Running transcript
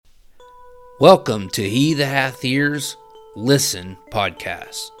Welcome to He That Hath Ears, Listen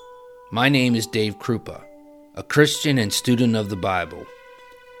podcast. My name is Dave Krupa, a Christian and student of the Bible.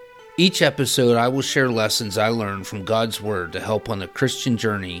 Each episode I will share lessons I learned from God's Word to help on the Christian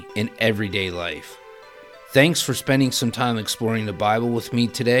journey in everyday life. Thanks for spending some time exploring the Bible with me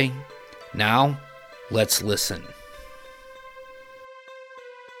today. Now, let's listen.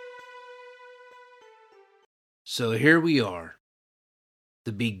 So here we are.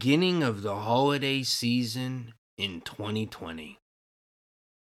 The beginning of the holiday season in 2020.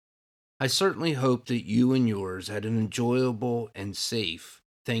 I certainly hope that you and yours had an enjoyable and safe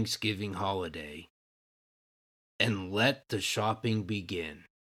Thanksgiving holiday. And let the shopping begin.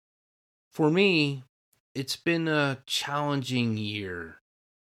 For me, it's been a challenging year,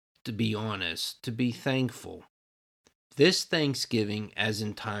 to be honest, to be thankful. This Thanksgiving, as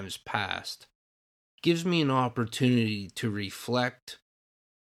in times past, gives me an opportunity to reflect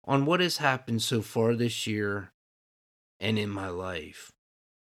on what has happened so far this year and in my life.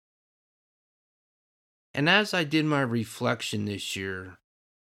 And as I did my reflection this year,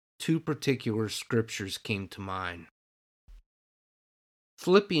 two particular scriptures came to mind.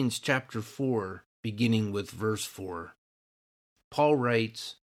 Philippians chapter 4, beginning with verse 4. Paul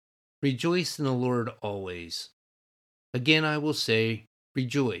writes, "Rejoice in the Lord always. Again I will say,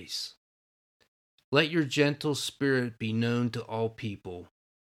 rejoice. Let your gentle spirit be known to all people.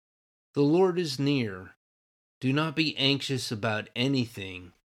 The Lord is near. Do not be anxious about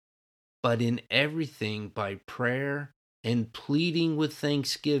anything, but in everything by prayer and pleading with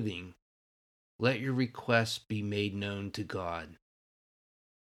thanksgiving, let your requests be made known to God."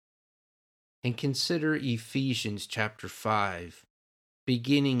 And consider Ephesians chapter 5,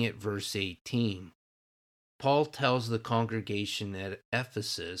 beginning at verse 18. Paul tells the congregation at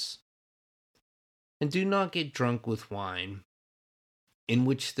Ephesus, "And do not get drunk with wine, in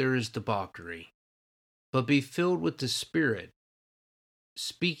which there is debauchery, but be filled with the Spirit,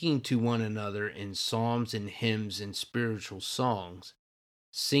 speaking to one another in psalms and hymns and spiritual songs,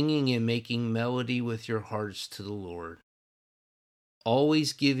 singing and making melody with your hearts to the Lord,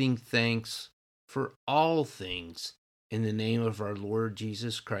 always giving thanks for all things in the name of our Lord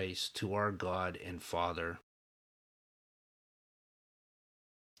Jesus Christ to our God and Father."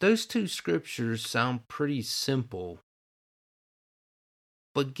 Those two scriptures sound pretty simple,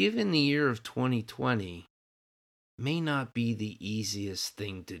 but given the year of 2020, may not be the easiest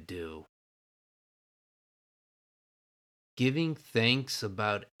thing to do. Giving thanks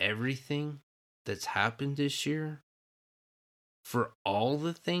about everything that's happened this year, for all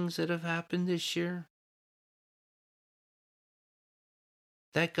the things that have happened this year,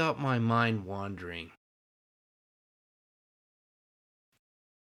 that got my mind wandering.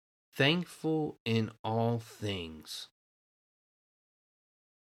 Thankful in all things.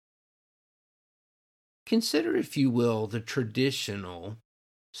 Consider, if you will, the traditional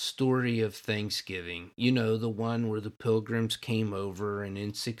story of Thanksgiving. You know, the one where the pilgrims came over and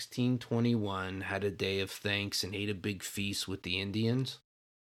in 1621 had a day of thanks and ate a big feast with the Indians.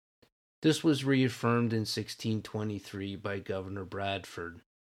 This was reaffirmed in 1623 by Governor Bradford.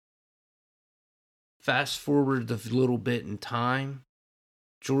 Fast forward a little bit in time,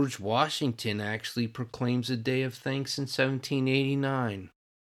 George Washington actually proclaims a day of thanks in 1789.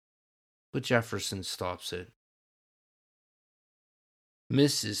 But Jefferson stops it.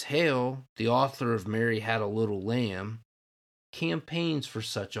 Mrs. Hale, the author of Mary Had a Little Lamb, campaigns for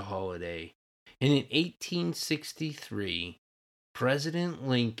such a holiday, and in 1863, President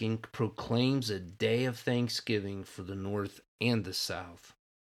Lincoln proclaims a day of Thanksgiving for the North and the South.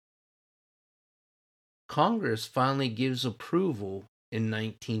 Congress finally gives approval in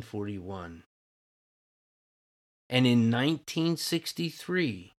 1941. And in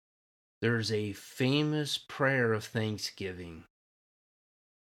 1963, there's a famous prayer of thanksgiving.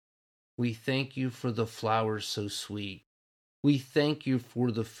 "We thank you for the flowers so sweet. We thank you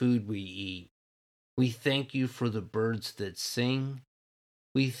for the food we eat. We thank you for the birds that sing.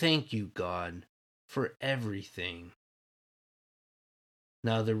 We thank you, God, for everything."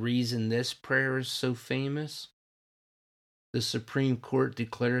 Now, the reason this prayer is so famous, the Supreme Court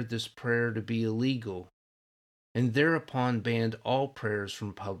declared this prayer to be illegal, and thereupon banned all prayers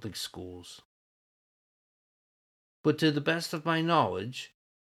from public schools. But to the best of my knowledge,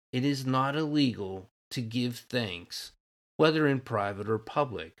 it is not illegal to give thanks, whether in private or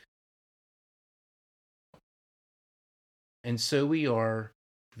public. And so we are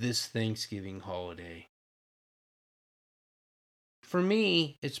this Thanksgiving holiday. For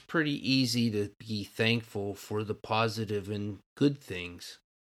me, it's pretty easy to be thankful for the positive and good things,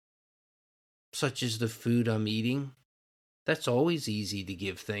 such as the food I'm eating. That's always easy to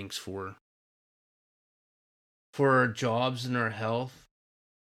give thanks for. for our jobs and our health.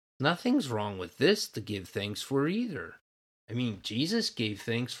 Nothing's wrong with this to give thanks for either. I mean, Jesus gave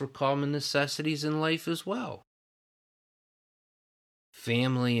thanks for common necessities in life as well.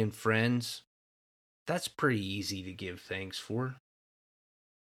 Family and friends, that's pretty easy to give thanks for.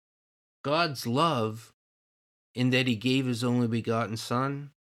 God's love, in that He gave His only begotten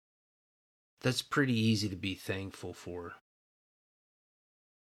Son, that's pretty easy to be thankful for.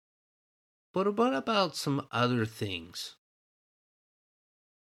 But what about some other things?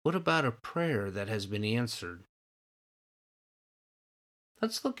 What about a prayer that has been answered?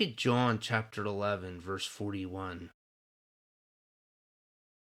 Let's look at John chapter 11, verse 41.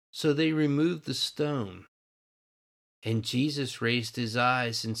 So they removed the stone, and Jesus raised His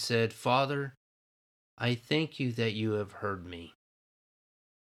eyes and said, Father, I thank You that You have heard me.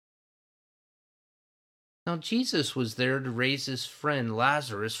 Now Jesus was there to raise His friend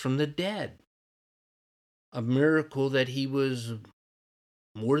Lazarus from the dead, a miracle that He was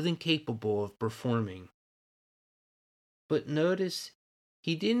more than capable of performing. But notice,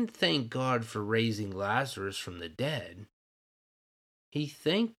 He didn't thank God for raising Lazarus from the dead. He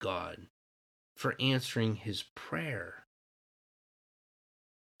thanked God for answering his prayer.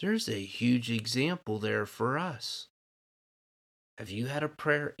 There's a huge example there for us. Have you had a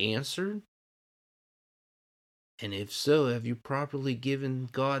prayer answered? And if so, have you properly given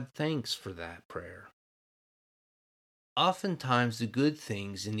God thanks for that prayer? Oftentimes, the good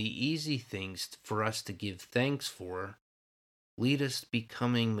things and the easy things for us to give thanks for lead us to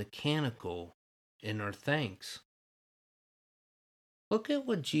becoming mechanical in our thanks. Look at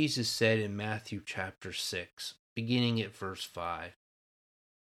what Jesus said in Matthew chapter 6, beginning at verse 5.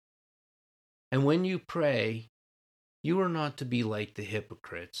 And when you pray, you are not to be like the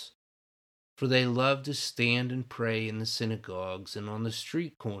hypocrites, for they love to stand and pray in the synagogues and on the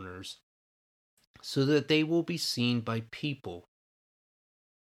street corners, so that they will be seen by people.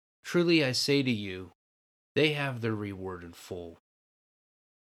 Truly I say to you, they have their reward in full.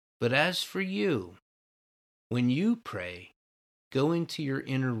 But as for you, when you pray, go into your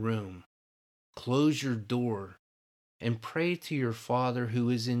inner room, close your door, and pray to your Father who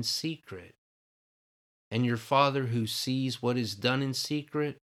is in secret. And your Father who sees what is done in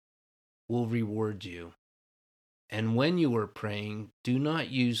secret will reward you. And when you are praying, do not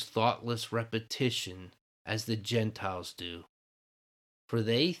use thoughtless repetition as the Gentiles do, for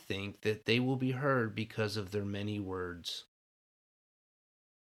they think that they will be heard because of their many words.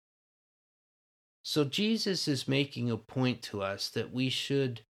 So Jesus is making a point to us that we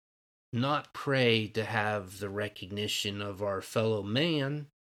should not pray to have the recognition of our fellow man,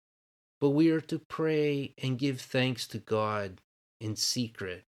 but we are to pray and give thanks to God in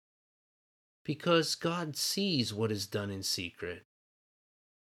secret, because God sees what is done in secret.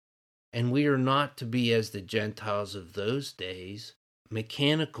 And we are not to be as the Gentiles of those days,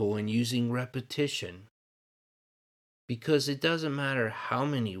 mechanical and using repetition, because it doesn't matter how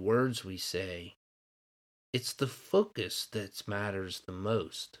many words we say, it's the focus that matters the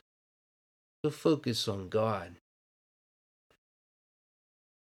most, the focus on God.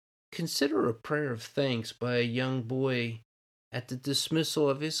 Consider a prayer of thanks by a young boy at the dismissal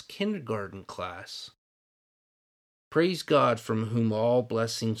of his kindergarten class. Praise God from whom all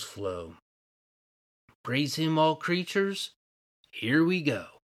blessings flow. Praise Him, all creatures. Here we go.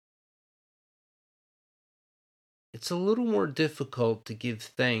 It's a little more difficult to give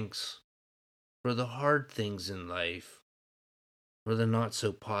thanks for the hard things in life, or the not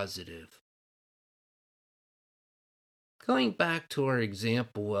so positive. Going back to our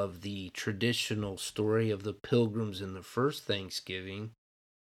example of the traditional story of the pilgrims in the first Thanksgiving,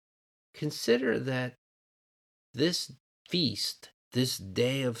 consider that this feast, this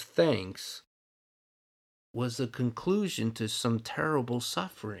day of thanks, was the conclusion to some terrible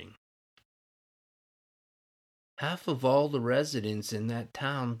suffering. Half of all the residents in that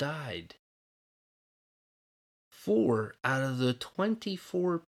town died. 4 out of the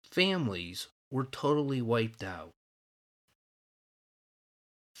 24 families were totally wiped out.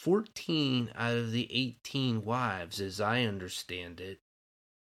 14 out of the 18 wives, as I understand it,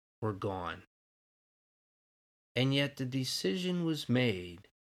 were gone. And yet the decision was made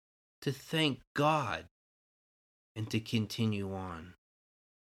to thank God and to continue on.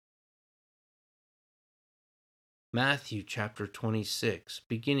 Matthew chapter 26,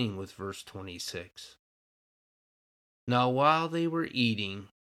 beginning with verse 26. Now while they were eating,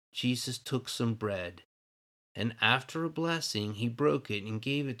 Jesus took some bread, and after a blessing, he broke it and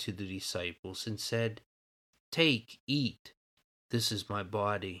gave it to the disciples and said, Take, eat, this is my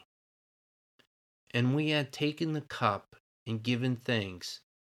body. And when he had taken the cup and given thanks,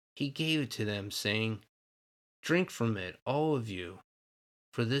 he gave it to them, saying, Drink from it, all of you,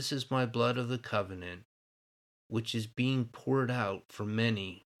 for this is my blood of the covenant, which is being poured out for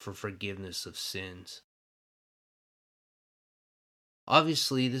many for forgiveness of sins."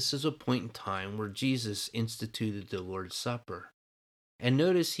 Obviously, this is a point in time where Jesus instituted the Lord's Supper. And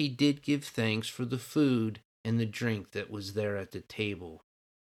notice he did give thanks for the food and the drink that was there at the table.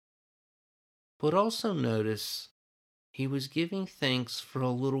 But also notice he was giving thanks for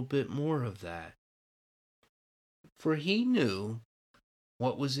a little bit more of that. For he knew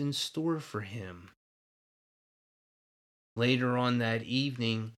what was in store for him. Later on that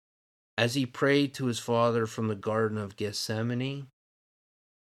evening, as he prayed to his Father from the Garden of Gethsemane,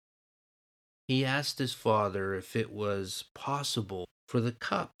 he asked his Father if it was possible for the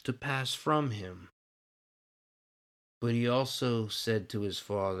cup to pass from him. But he also said to his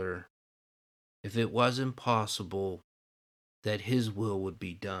Father, if it wasn't possible, that his will would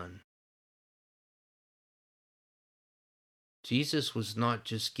be done. Jesus was not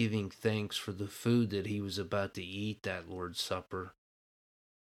just giving thanks for the food that he was about to eat that Lord's Supper,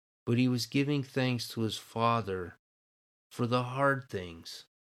 but he was giving thanks to his Father for the hard things,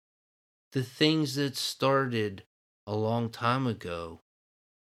 the things that started a long time ago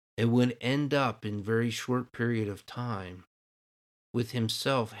and would end up in a very short period of time with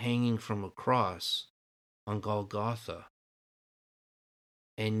himself hanging from a cross on Golgotha.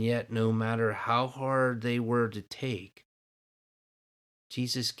 And yet, no matter how hard they were to take,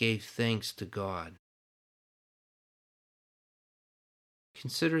 Jesus gave thanks to God.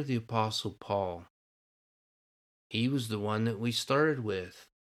 Consider the Apostle Paul. He was the one that we started with.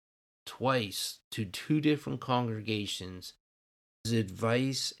 Twice to two different congregations, his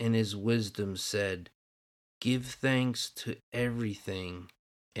advice and his wisdom said, give thanks to everything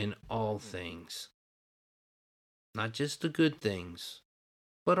and all things. Not just the good things,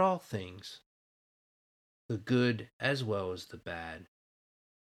 but all things. The good as well as the bad.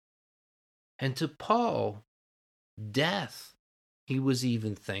 And to Paul, death he was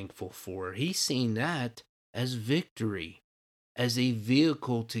even thankful for. He seen that as victory, as a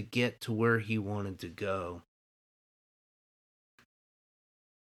vehicle to get to where he wanted to go.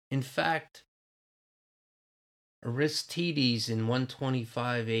 In fact, Aristides in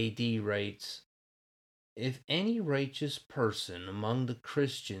 125 AD writes, if any righteous person among the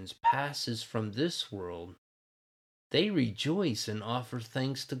Christians passes from this world, they rejoice and offer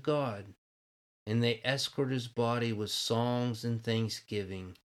thanks to God, and they escort his body with songs and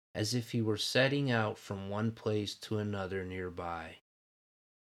thanksgiving, as if he were setting out from one place to another nearby.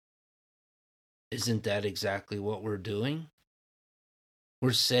 Isn't that exactly what we're doing?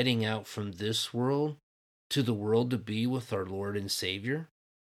 We're setting out from this world to the world to be with our Lord and Savior.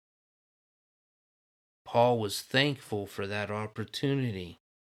 Paul was thankful for that opportunity.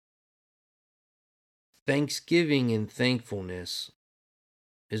 Thanksgiving and thankfulness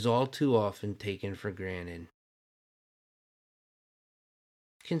is all too often taken for granted.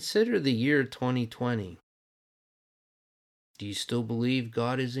 Consider the year 2020. Do you still believe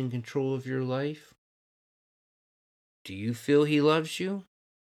God is in control of your life? Do you feel He loves you?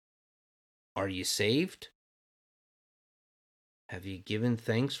 Are you saved? Have you given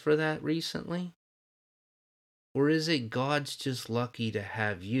thanks for that recently? Or is it God's just lucky to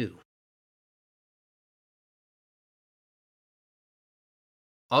have you?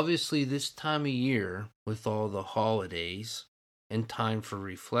 Obviously, this time of year, with all the holidays and time for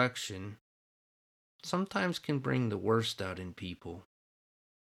reflection, sometimes can bring the worst out in people.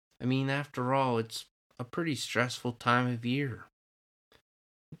 I mean, after all, it's a pretty stressful time of year.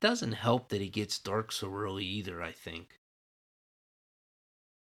 It doesn't help that it gets dark so early either, I think.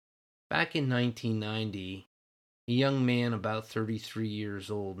 Back in 1990, a young man about 33 years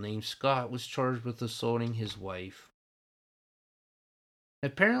old named Scott was charged with assaulting his wife.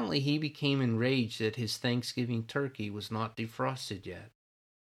 Apparently, he became enraged that his Thanksgiving turkey was not defrosted yet.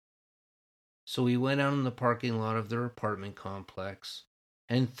 So he went out in the parking lot of their apartment complex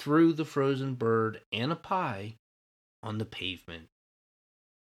and threw the frozen bird and a pie on the pavement.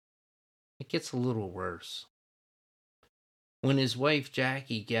 It gets a little worse. When his wife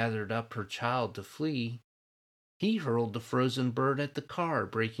Jackie gathered up her child to flee, he hurled the frozen bird at the car,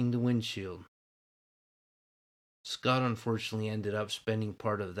 breaking the windshield. Scott unfortunately ended up spending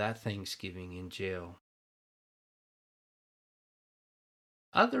part of that Thanksgiving in jail.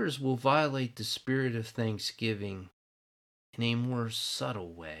 Others will violate the spirit of Thanksgiving in a more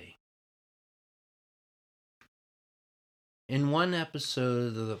subtle way. In one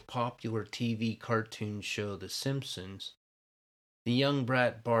episode of the popular TV cartoon show The Simpsons, the young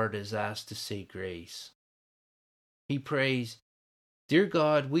brat Bart is asked to say grace. He prays, "Dear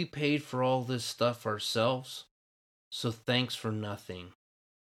God, we paid for all this stuff ourselves. So thanks for nothing.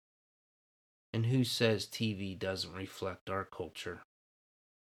 And who says TV doesn't reflect our culture?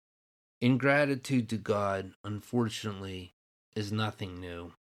 Ingratitude to God, unfortunately, is nothing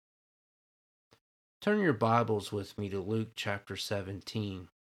new. Turn your Bibles with me to Luke chapter 17,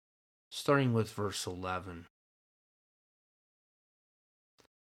 starting with verse 11.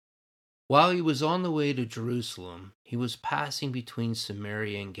 While he was on the way to Jerusalem, he was passing between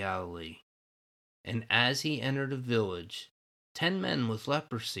Samaria and Galilee. And as he entered a village, 10 men with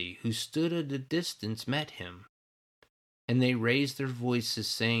leprosy, who stood at a distance, met him. And they raised their voices,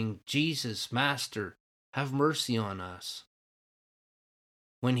 saying, "Jesus, Master, have mercy on us."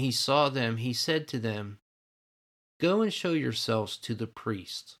 When he saw them, he said to them, "Go and show yourselves to the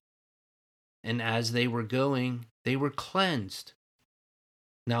priests." And as they were going, they were cleansed.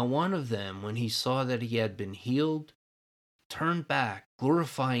 Now one of them, when he saw that he had been healed, turned back,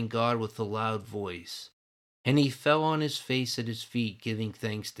 glorifying God with a loud voice. And he fell on his face at his feet, giving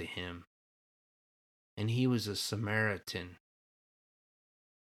thanks to him. And he was a Samaritan.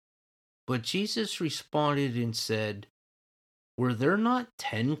 But Jesus responded and said, "Were there not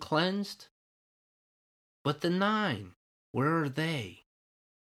 10 cleansed? But the 9, where are they?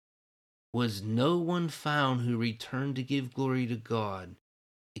 Was no one found who returned to give glory to God,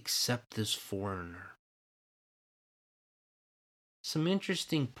 except this foreigner?" Some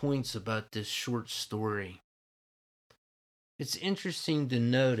interesting points about this short story. It's interesting to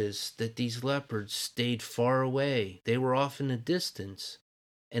notice that these lepers stayed far away. They were off in a distance,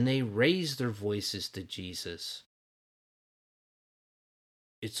 and they raised their voices to Jesus.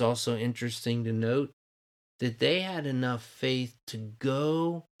 It's also interesting to note that they had enough faith to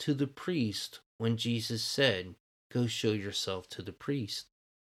go to the priest when Jesus said, "Go show yourself to the priest."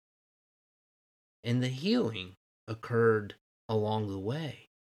 And the healing occurred along the way.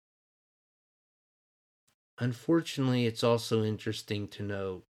 Unfortunately, it's also interesting to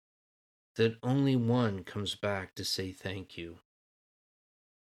note that only one comes back to say thank you.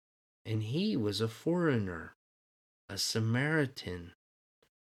 And he was a foreigner, a Samaritan,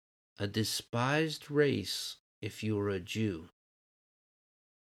 a despised race if you were a Jew.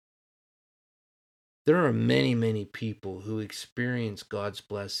 There are many, many people who experience God's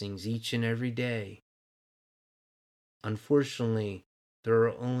blessings each and every day. Unfortunately, there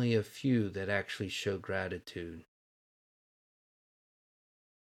are only a few that actually show gratitude.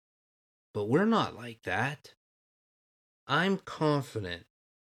 But we're not like that. I'm confident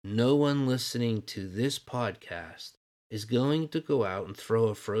no one listening to this podcast is going to go out and throw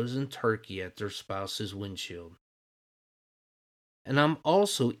a frozen turkey at their spouse's windshield. And I'm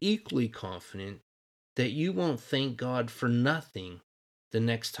also equally confident that you won't thank God for nothing the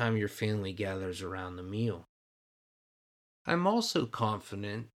next time your family gathers around the meal. I'm also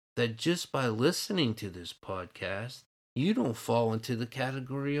confident that just by listening to this podcast, you don't fall into the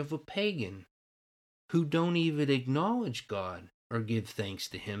category of a pagan who don't even acknowledge God or give thanks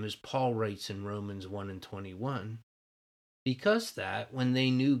to Him, as Paul writes in Romans 1:21. Because that, when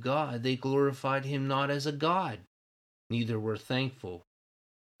they knew God, they glorified Him not as a God, neither were thankful,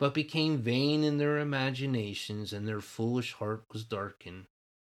 but became vain in their imaginations, and their foolish heart was darkened.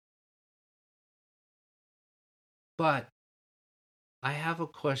 But I have a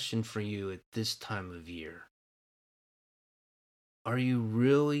question for you at this time of year. Are you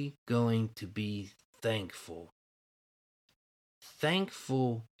really going to be thankful?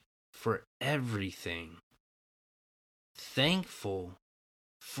 Thankful for everything. Thankful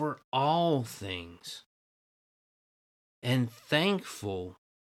for all things. And thankful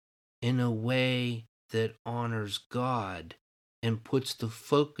in a way that honors God and puts the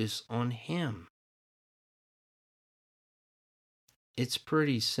focus on Him. It's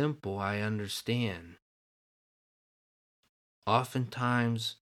pretty simple, I understand.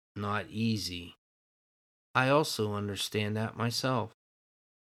 Oftentimes, not easy. I also understand that myself.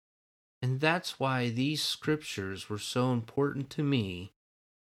 And that's why these scriptures were so important to me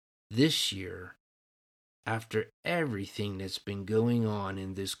this year, after everything that's been going on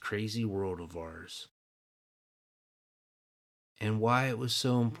in this crazy world of ours. And why it was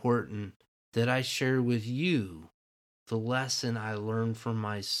so important that I share with you the lesson I learned from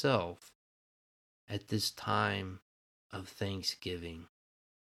myself at this time of Thanksgiving.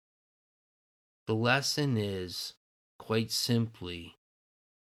 The lesson is, quite simply,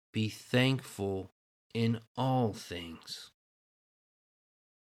 be thankful in all things.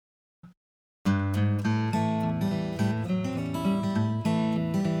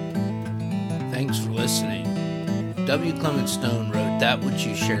 Thanks for listening. W. Clement Stone wrote, "That which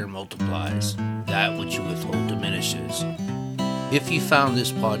you share multiplies, that which you withhold diminishes." If you found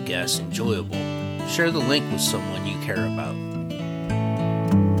this podcast enjoyable, share the link with someone you care about.